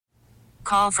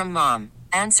Call from mom.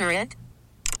 Answer it.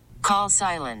 Call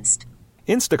silenced.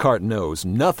 Instacart knows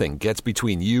nothing gets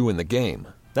between you and the game.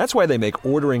 That's why they make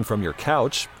ordering from your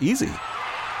couch easy.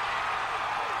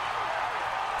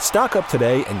 Stock up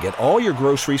today and get all your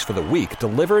groceries for the week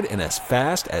delivered in as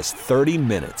fast as 30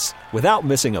 minutes without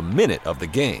missing a minute of the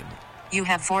game. You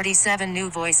have 47 new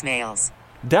voicemails.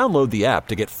 Download the app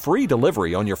to get free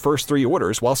delivery on your first 3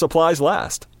 orders while supplies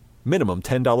last. Minimum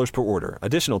 $10 per order.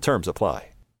 Additional terms apply.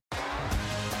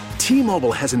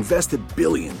 T-Mobile has invested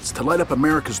billions to light up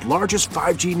America's largest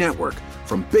 5G network,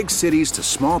 from big cities to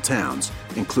small towns,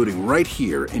 including right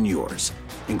here in yours.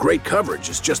 And great coverage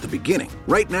is just the beginning.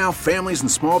 Right now, families and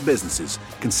small businesses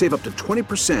can save up to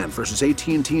 20% versus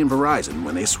AT&T and Verizon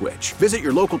when they switch. Visit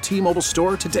your local T-Mobile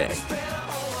store today.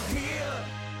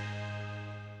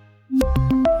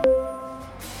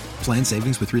 Plan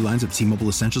savings with 3 lines of T-Mobile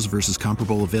Essentials versus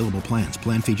comparable available plans.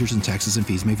 Plan features and taxes and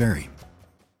fees may vary.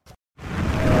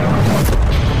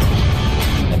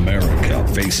 America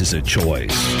faces a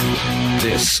choice.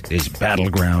 This is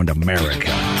Battleground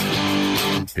America.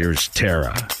 Here's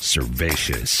Tara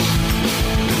Servatius.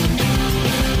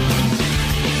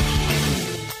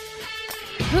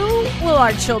 Who will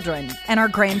our children and our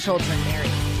grandchildren marry?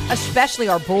 Especially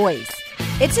our boys.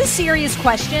 It's a serious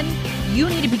question you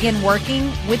need to begin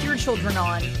working with your children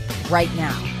on right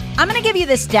now. I'm going to give you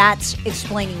the stats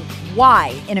explaining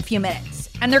why in a few minutes,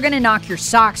 and they're going to knock your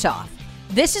socks off.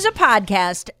 This is a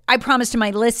podcast I promised to my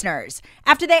listeners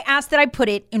after they asked that I put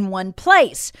it in one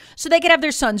place so they could have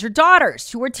their sons or daughters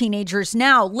who are teenagers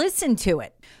now listen to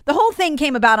it. The whole thing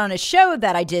came about on a show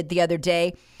that I did the other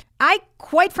day. I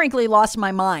quite frankly lost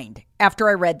my mind after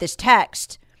I read this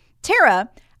text. Tara,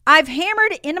 I've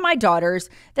hammered into my daughters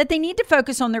that they need to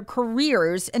focus on their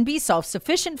careers and be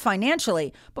self-sufficient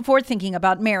financially before thinking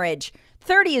about marriage.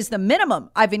 30 is the minimum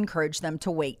I've encouraged them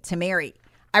to wait to marry.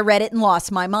 I read it and lost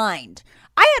my mind.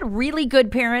 I had really good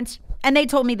parents, and they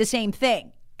told me the same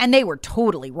thing, and they were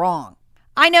totally wrong.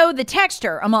 I know the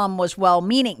texter, a mom, was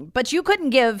well-meaning, but you couldn't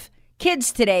give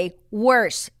kids today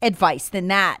worse advice than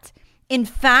that. In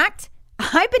fact,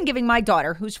 I've been giving my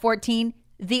daughter, who's 14,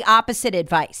 the opposite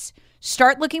advice.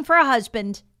 Start looking for a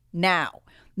husband now.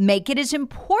 Make it as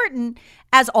important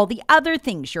as all the other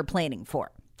things you're planning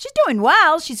for. She's doing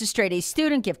well. She's a straight-A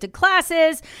student, gifted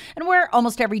classes, and we're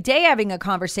almost every day having a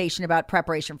conversation about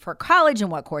preparation for college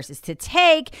and what courses to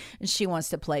take, and she wants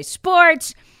to play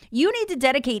sports. You need to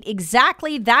dedicate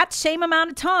exactly that same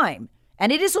amount of time,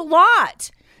 and it is a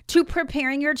lot, to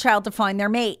preparing your child to find their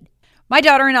mate. My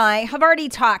daughter and I have already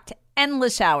talked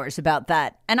endless hours about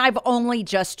that, and I've only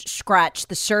just scratched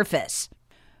the surface.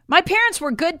 My parents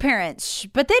were good parents,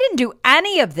 but they didn't do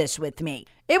any of this with me.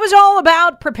 It was all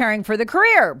about preparing for the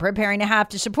career, preparing to have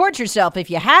to support yourself if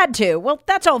you had to. Well,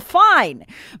 that's all fine.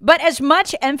 But as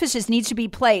much emphasis needs to be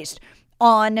placed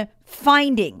on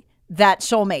finding that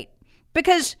soulmate.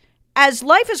 Because as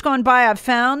life has gone by, I've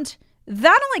found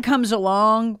that only comes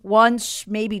along once,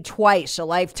 maybe twice a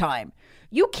lifetime.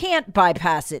 You can't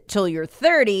bypass it till you're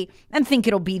 30 and think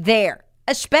it'll be there,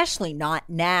 especially not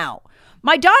now.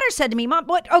 My daughter said to me, Mom,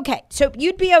 what? Okay, so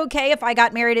you'd be okay if I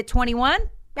got married at 21?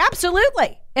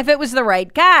 Absolutely. If it was the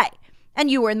right guy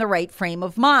and you were in the right frame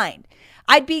of mind.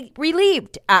 I'd be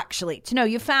relieved, actually, to know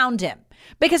you found him,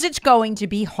 because it's going to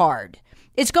be hard.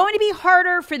 It's going to be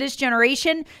harder for this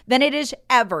generation than it has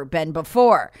ever been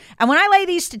before. And when I lay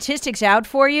these statistics out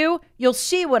for you, you'll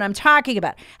see what I'm talking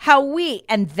about, how we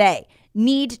and they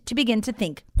need to begin to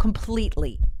think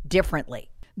completely differently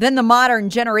than the modern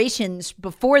generations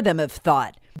before them have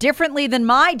thought, differently than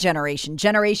my generation,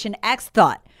 Generation X,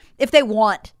 thought, if they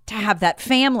want to have that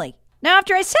family. Now,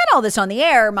 after I said all this on the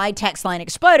air, my text line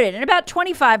exploded, and about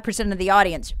 25% of the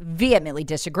audience vehemently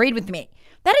disagreed with me.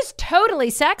 That is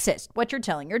totally sexist, what you're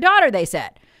telling your daughter, they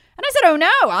said. And I said, oh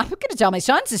no, I'm going to tell my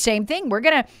sons the same thing. We're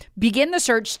going to begin the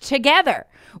search together.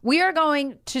 We are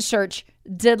going to search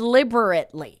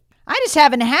deliberately. I just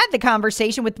haven't had the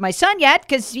conversation with my son yet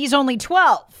because he's only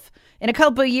 12. In a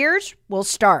couple of years, we'll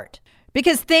start.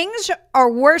 Because things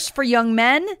are worse for young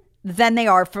men than they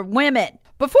are for women.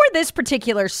 Before this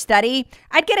particular study,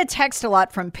 I'd get a text a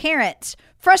lot from parents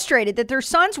frustrated that their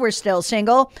sons were still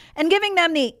single and giving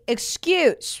them the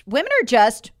excuse, women are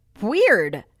just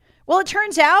weird. Well, it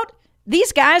turns out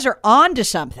these guys are on to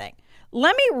something.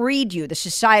 Let me read you the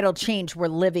societal change we're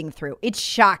living through. It's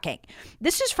shocking.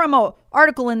 This is from an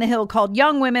article in The Hill called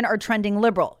Young Women Are Trending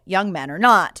Liberal, Young Men Are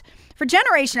Not. For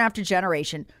generation after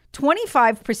generation,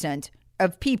 25%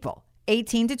 of people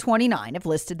 18 to 29 have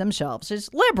listed themselves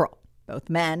as liberal, both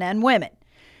men and women.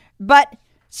 But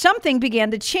something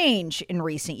began to change in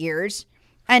recent years,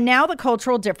 and now the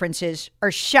cultural differences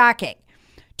are shocking.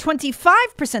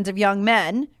 25% of young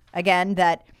men, again,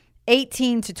 that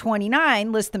 18 to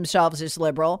 29 list themselves as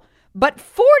liberal, but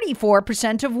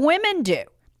 44% of women do.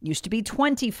 Used to be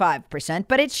 25%,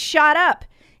 but it's shot up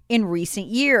in recent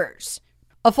years.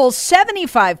 A full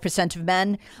 75% of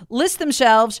men list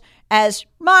themselves as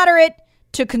moderate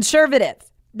to conservative.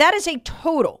 That is a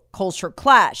total culture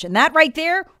clash, and that right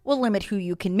there will limit who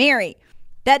you can marry.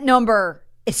 That number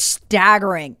is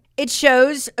staggering. It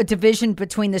shows a division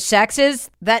between the sexes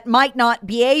that might not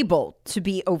be able to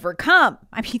be overcome.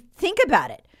 I mean, think about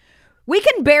it. We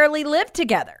can barely live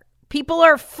together. People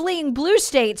are fleeing blue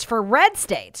states for red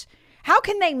states. How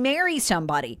can they marry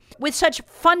somebody with such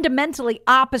fundamentally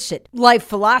opposite life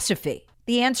philosophy?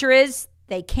 The answer is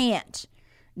they can't.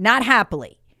 Not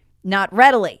happily. Not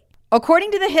readily.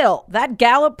 According to The Hill, that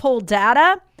Gallup poll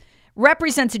data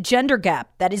represents a gender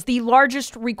gap that is the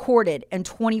largest recorded in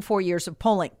 24 years of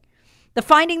polling. The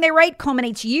finding they write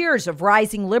culminates years of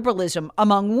rising liberalism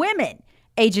among women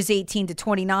ages 18 to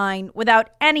 29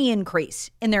 without any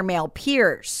increase in their male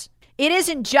peers. It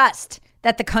isn't just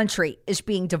that the country is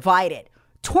being divided,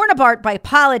 torn apart by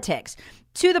politics,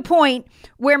 to the point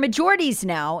where majorities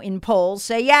now in polls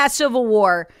say, yeah, civil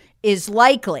war is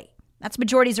likely. That's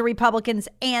majorities of Republicans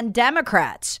and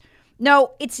Democrats.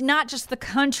 No, it's not just the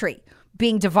country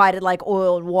being divided like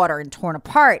oil and water and torn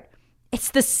apart. It's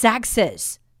the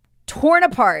sexes, torn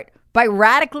apart by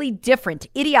radically different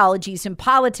ideologies and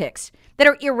politics that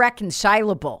are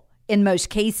irreconcilable in most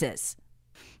cases.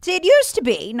 See, it used to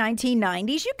be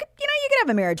 1990s. You could have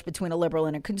a marriage between a liberal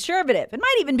and a conservative. It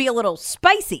might even be a little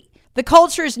spicy. The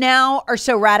cultures now are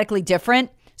so radically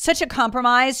different. Such a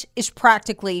compromise is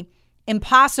practically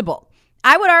impossible.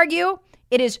 I would argue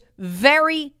it is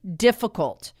very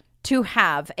difficult to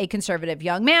have a conservative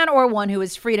young man or one who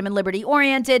is freedom and liberty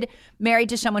oriented married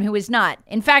to someone who is not.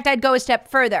 In fact, I'd go a step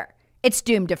further. It's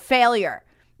doomed to failure.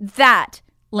 That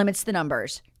limits the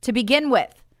numbers to begin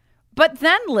with. But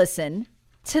then listen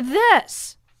to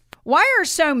this. Why are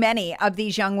so many of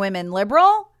these young women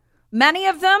liberal? Many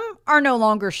of them are no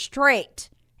longer straight.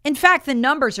 In fact, the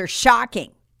numbers are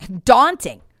shocking,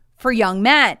 daunting for young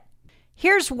men.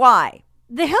 Here's why.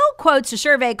 The Hill quotes a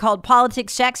survey called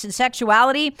Politics, Sex, and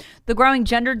Sexuality, The Growing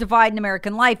Gender Divide in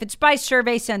American Life. It's by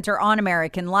Survey Center on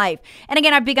American Life. And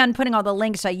again, I've begun putting all the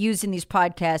links I use in these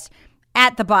podcasts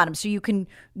at the bottom so you can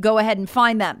go ahead and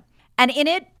find them. And in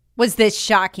it was this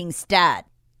shocking stat.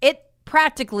 It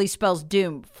practically spells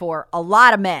doom for a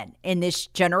lot of men in this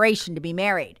generation to be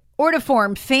married or to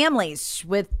form families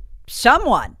with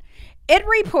someone. It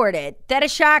reported that a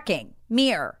shocking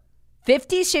mere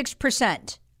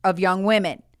 56% of young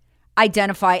women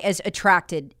identify as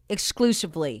attracted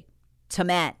exclusively to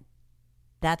men.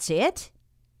 That's it?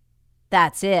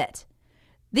 That's it.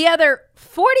 The other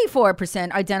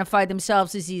 44% identify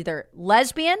themselves as either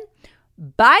lesbian,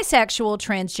 bisexual,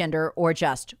 transgender, or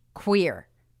just queer.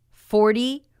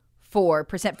 44%.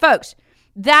 Folks,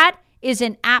 that is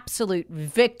an absolute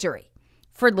victory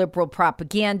for liberal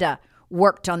propaganda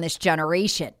worked on this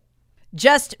generation.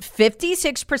 Just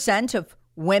 56% of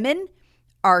women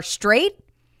are straight,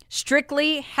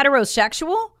 strictly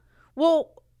heterosexual.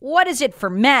 Well, what is it for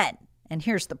men? And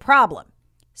here's the problem.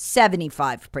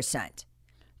 75%.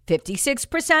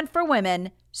 56% for women,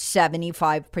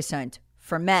 75%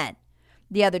 for men.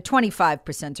 The other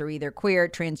 25% are either queer,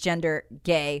 transgender,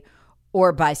 gay,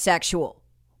 or bisexual.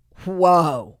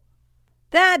 Whoa.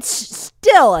 That's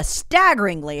still a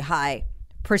staggeringly high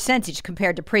percentage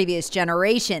compared to previous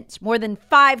generations. More than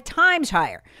 5 times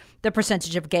higher, the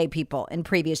percentage of gay people in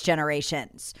previous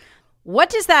generations.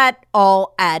 What does that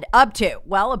all add up to?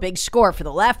 Well, a big score for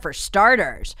the left, for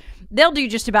starters. They'll do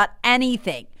just about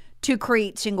anything to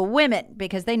create single women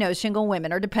because they know single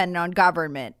women are dependent on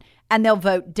government, and they'll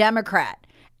vote Democrat.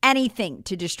 Anything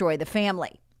to destroy the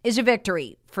family is a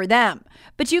victory for them.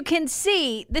 But you can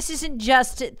see this isn't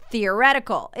just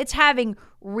theoretical. It's having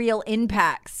real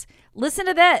impacts. Listen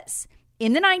to this.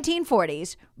 In the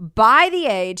 1940s, by the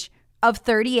age of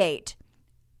 38,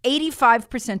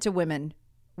 85% of women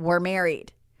were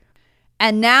married.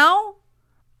 And now,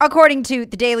 according to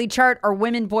the Daily Chart, are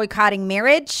women boycotting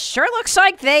marriage? Sure looks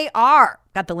like they are.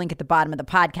 Got the link at the bottom of the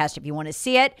podcast if you want to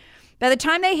see it. By the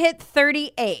time they hit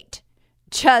 38,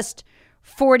 just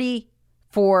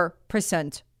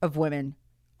 44% of women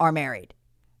are married.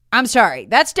 I'm sorry,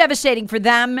 that's devastating for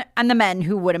them and the men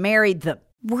who would have married them.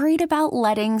 Worried about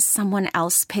letting someone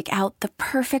else pick out the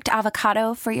perfect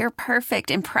avocado for your perfect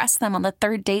impress them on the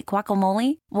third date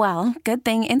guacamole? Well, good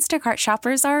thing Instacart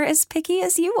shoppers are as picky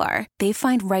as you are. They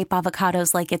find ripe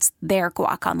avocados like it's their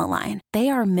guac on the line. They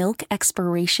are milk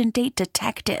expiration date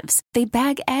detectives. They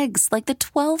bag eggs like the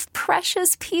 12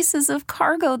 precious pieces of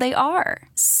cargo they are.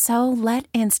 So let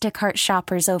Instacart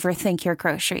shoppers overthink your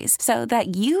groceries so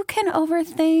that you can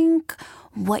overthink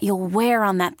what you'll wear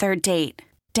on that third date.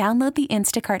 Download the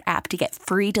Instacart app to get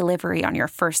free delivery on your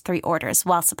first 3 orders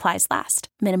while supplies last.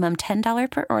 Minimum $10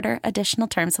 per order. Additional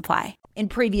terms apply. In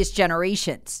previous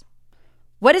generations.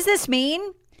 What does this mean?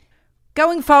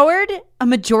 Going forward, a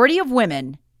majority of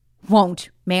women won't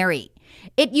marry.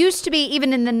 It used to be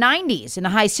even in the 90s, in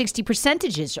the high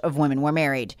 60% of women were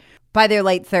married by their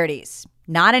late 30s.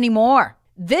 Not anymore.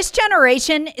 This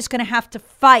generation is going to have to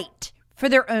fight for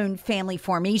their own family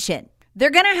formation. They're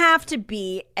going to have to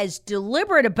be as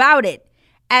deliberate about it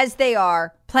as they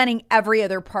are planning every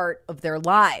other part of their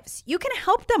lives. You can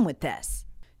help them with this.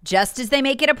 Just as they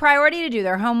make it a priority to do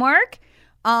their homework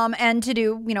and to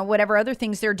do, whatever other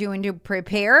things they're doing to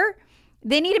prepare,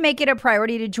 they need to make it a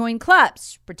priority to join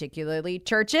clubs, particularly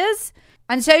churches,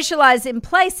 and socialize in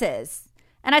places.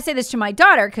 And I say this to my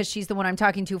daughter because she's the one I'm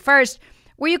talking to first,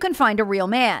 where you can find a real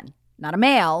man, not a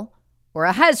male or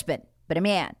a husband, but a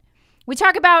man. We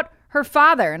talk about her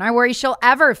father, and I worry she'll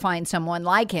ever find someone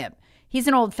like him. He's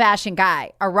an old-fashioned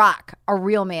guy, a rock, a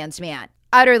real man's man,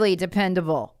 utterly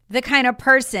dependable, the kind of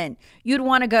person you'd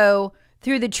want to go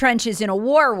through the trenches in a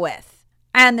war with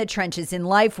and the trenches in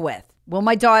life with. Will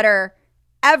my daughter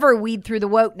ever weed through the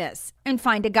wokeness and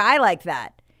find a guy like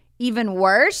that? Even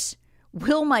worse,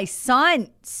 will my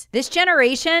sons? This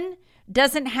generation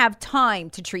doesn't have time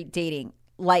to treat dating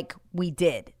like we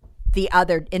did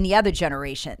in the other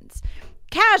generations.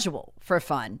 Casual for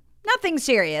fun, nothing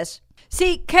serious.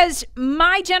 See, because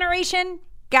my generation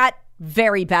got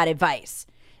very bad advice.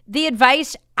 The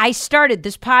advice I started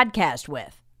this podcast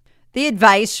with. The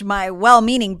advice my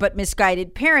well-meaning but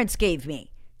misguided parents gave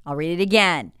me. I'll read it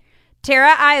again.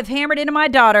 Tara, I have hammered into my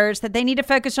daughters that they need to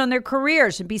focus on their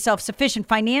careers and be self-sufficient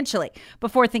financially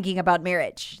before thinking about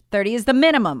marriage. 30 is the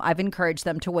minimum I've encouraged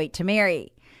them to wait to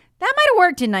marry. That might have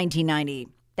worked in 1990.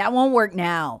 That won't work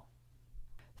now.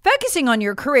 Focusing on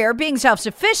your career, being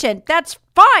self-sufficient, that's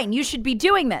fine. You should be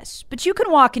doing this, but you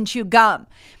can walk and chew gum.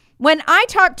 When I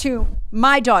talk to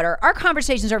my daughter, our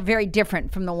conversations are very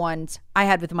different from the ones I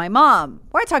had with my mom,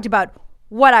 where I talked about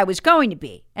what I was going to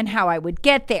be and how I would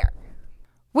get there.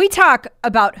 We talk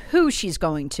about who she's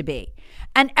going to be,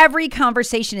 and every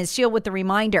conversation is sealed with the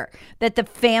reminder that the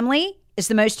family is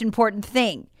the most important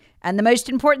thing, and the most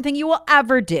important thing you will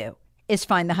ever do is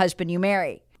find the husband you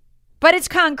marry. But it's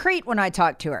concrete when I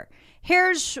talk to her.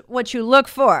 Here's what you look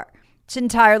for. It's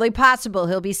entirely possible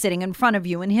he'll be sitting in front of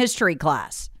you in history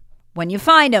class. When you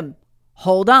find him,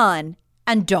 hold on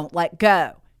and don't let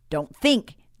go. Don't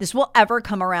think this will ever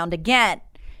come around again.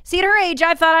 See, at her age,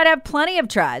 I thought I'd have plenty of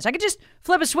tries. I could just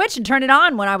flip a switch and turn it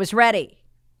on when I was ready.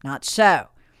 Not so.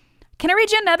 Can I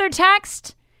read you another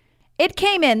text? It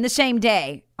came in the same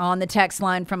day on the text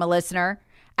line from a listener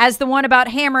as the one about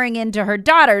hammering into her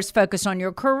daughters, focus on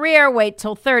your career, wait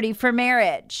till 30 for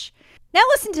marriage. Now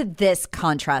listen to this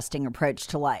contrasting approach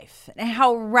to life and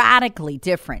how radically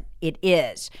different it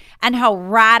is and how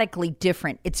radically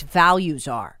different its values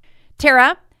are.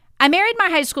 Tara, I married my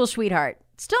high school sweetheart.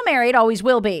 Still married, always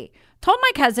will be. Told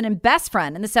my cousin and best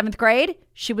friend in the 7th grade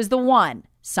she was the one,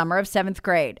 summer of 7th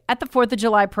grade, at the 4th of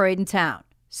July parade in town.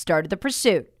 Started the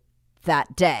pursuit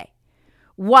that day.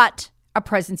 What a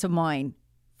presence of mind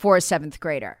for a 7th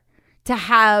grader to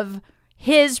have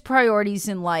his priorities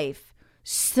in life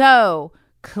so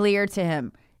clear to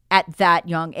him at that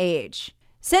young age.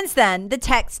 Since then, the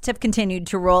texts have continued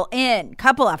to roll in,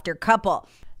 couple after couple.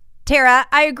 Tara,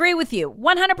 I agree with you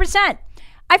 100%.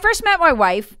 I first met my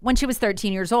wife when she was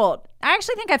 13 years old. I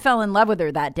actually think I fell in love with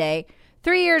her that day.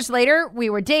 3 years later, we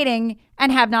were dating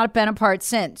and have not been apart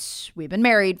since. We've been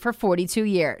married for 42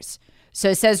 years.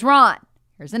 So says Ron.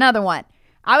 Here's another one.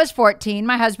 I was 14.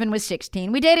 My husband was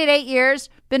 16. We dated 8 years.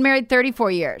 Been married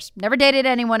 34 years. Never dated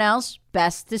anyone else.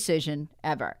 Best decision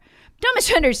ever. Don't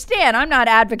misunderstand. I'm not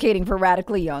advocating for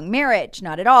radically young marriage.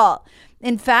 Not at all.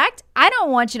 In fact, I don't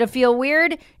want you to feel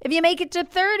weird if you make it to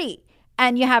 30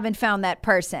 and you haven't found that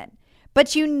person.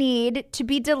 But you need to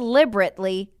be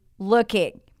deliberately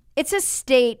looking. It's a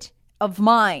state of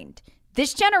mind.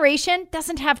 This generation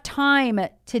doesn't have time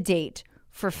to date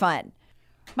for fun.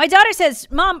 My daughter says,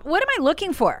 Mom, what am I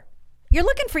looking for? You're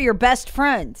looking for your best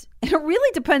friend and a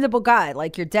really dependable guy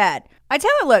like your dad. I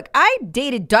tell her, look, I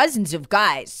dated dozens of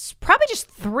guys. Probably just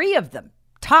 3 of them,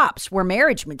 tops, were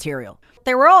marriage material.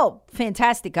 They were all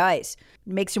fantastic guys.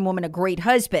 It makes a woman a great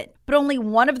husband. But only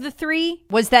one of the three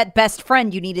was that best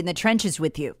friend you need in the trenches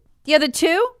with you. The other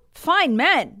two, fine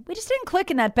men. We just didn't click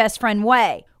in that best friend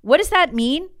way. What does that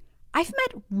mean? I've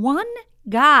met one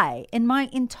guy in my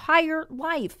entire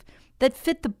life that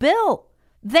fit the bill.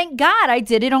 Thank God I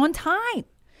did it on time.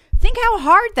 Think how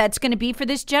hard that's going to be for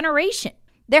this generation.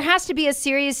 There has to be a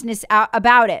seriousness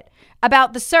about it,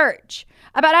 about the search,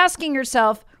 about asking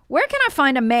yourself, where can I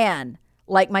find a man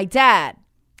like my dad?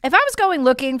 If I was going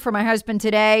looking for my husband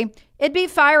today, it'd be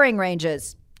firing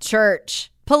ranges,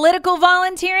 church, political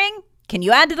volunteering. Can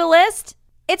you add to the list?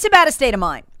 It's about a state of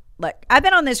mind. Look, I've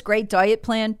been on this great diet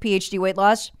plan, PhD weight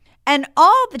loss, and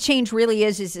all the change really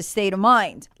is a state of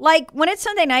mind. Like when it's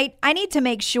Sunday night, I need to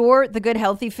make sure the good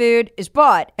healthy food is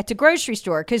bought at the grocery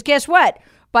store. Because guess what?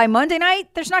 By Monday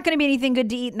night, there's not going to be anything good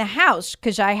to eat in the house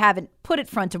because I haven't put it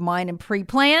front of mind and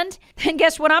pre-planned. And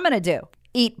guess what I'm going to do?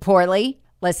 Eat poorly.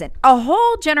 Listen, a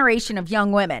whole generation of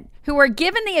young women who were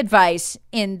given the advice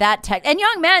in that text, and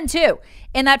young men too,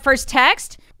 in that first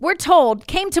text, we're told,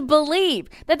 came to believe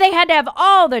that they had to have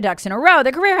all their ducks in a row.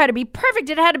 Their career had to be perfect.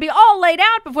 It had to be all laid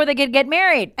out before they could get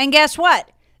married. And guess what?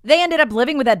 They ended up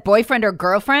living with that boyfriend or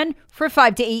girlfriend for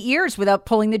 5 to 8 years without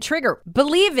pulling the trigger,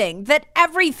 believing that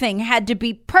everything had to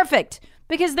be perfect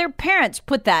because their parents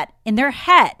put that in their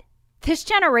head. This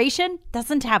generation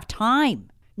doesn't have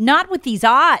time. Not with these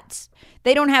odds.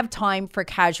 They don't have time for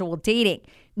casual dating.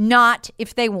 Not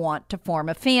if they want to form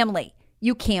a family.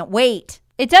 You can't wait.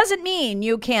 It doesn't mean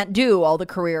you can't do all the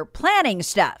career planning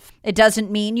stuff. It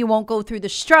doesn't mean you won't go through the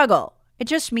struggle. It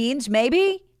just means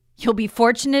maybe you'll be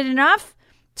fortunate enough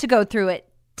to go through it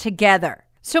together.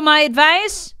 So my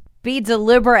advice, be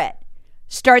deliberate.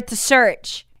 Start the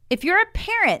search. If you're a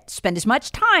parent, spend as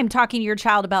much time talking to your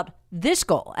child about this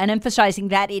goal and emphasizing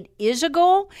that it is a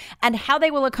goal and how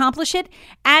they will accomplish it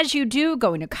as you do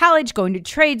going to college, going to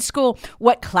trade school,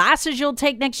 what classes you'll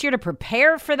take next year to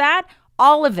prepare for that,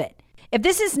 all of it. If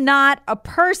this is not a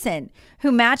person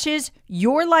who matches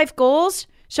your life goals,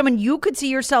 someone you could see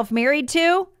yourself married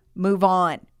to, move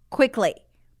on quickly.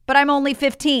 But I'm only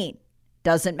 15.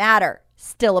 Doesn't matter.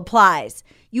 Still applies.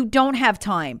 You don't have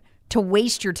time to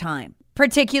waste your time,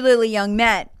 particularly young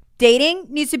men. Dating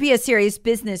needs to be a serious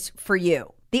business for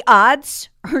you. The odds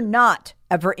are not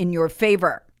ever in your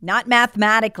favor. Not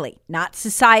mathematically, not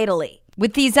societally.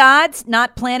 With these odds,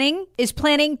 not planning is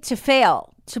planning to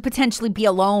fail, to potentially be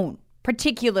alone,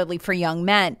 particularly for young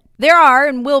men. There are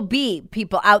and will be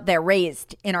people out there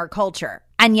raised in our culture.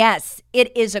 And yes,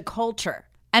 it is a culture.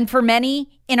 And for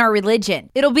many in our religion,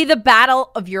 it'll be the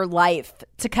battle of your life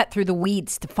to cut through the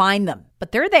weeds to find them.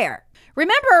 But they're there.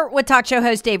 Remember what talk show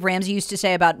host Dave Ramsey used to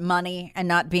say about money and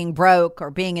not being broke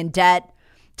or being in debt?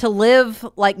 To live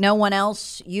like no one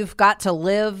else, you've got to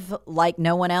live like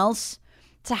no one else.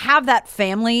 To have that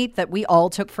family that we all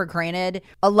took for granted,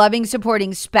 a loving,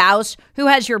 supporting spouse who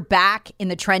has your back in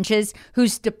the trenches,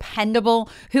 who's dependable,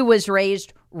 who was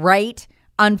raised right,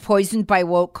 unpoisoned by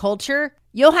woke culture,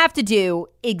 you'll have to do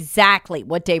exactly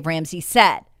what Dave Ramsey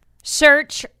said.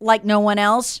 Search like no one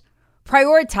else.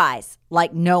 Prioritize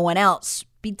like no one else.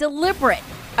 Be deliberate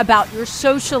about your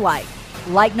social life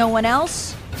like no one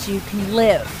else so you can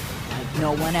live like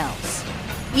no one else.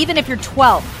 Even if you're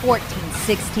 12, 14,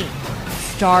 16,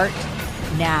 start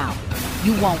now.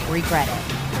 You won't regret it.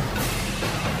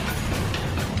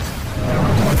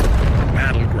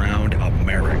 Battleground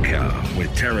America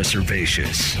with Tara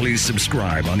Servatius. Please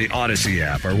subscribe on the Odyssey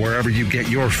app or wherever you get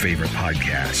your favorite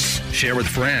podcasts. Share with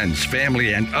friends,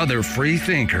 family, and other free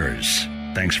thinkers.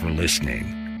 Thanks for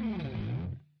listening.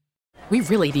 We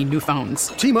really need new phones.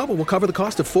 T-Mobile will cover the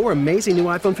cost of 4 amazing new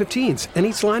iPhone 15s, and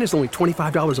each line is only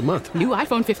 $25 a month. New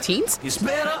iPhone 15s? It's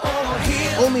better over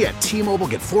here. Only at T-Mobile,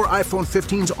 get 4 iPhone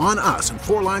 15s on us and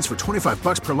 4 lines for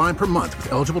 $25 per line per month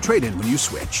with eligible trade-in when you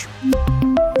switch.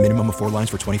 Minimum of 4 lines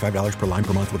for $25 per line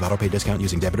per month with autopay discount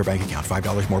using debit or bank account.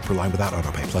 $5 more per line without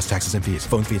autopay, plus taxes and fees.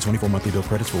 Phone fee at 24 monthly bill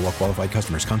credits for well-qualified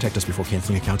customers. Contact us before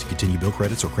canceling account to continue bill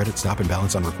credits or credit stop and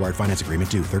balance on required finance agreement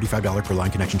due. $35 per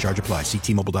line connection charge applies. See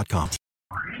T-Mobile.com.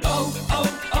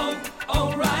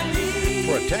 O'Reilly.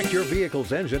 Protect your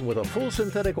vehicle's engine with a full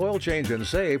synthetic oil change and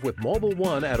save with Mobil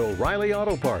 1 at O'Reilly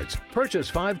Auto Parts. Purchase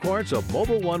 5 quarts of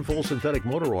Mobil 1 full synthetic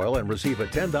motor oil and receive a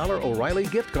 $10 O'Reilly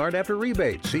gift card after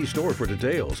rebate. See store for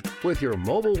details. With your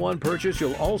Mobil 1 purchase,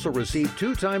 you'll also receive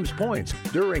 2 times points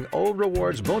during O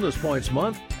Rewards Bonus Points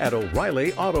Month at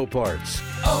O'Reilly Auto Parts.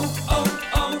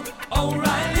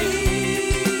 O'Reilly.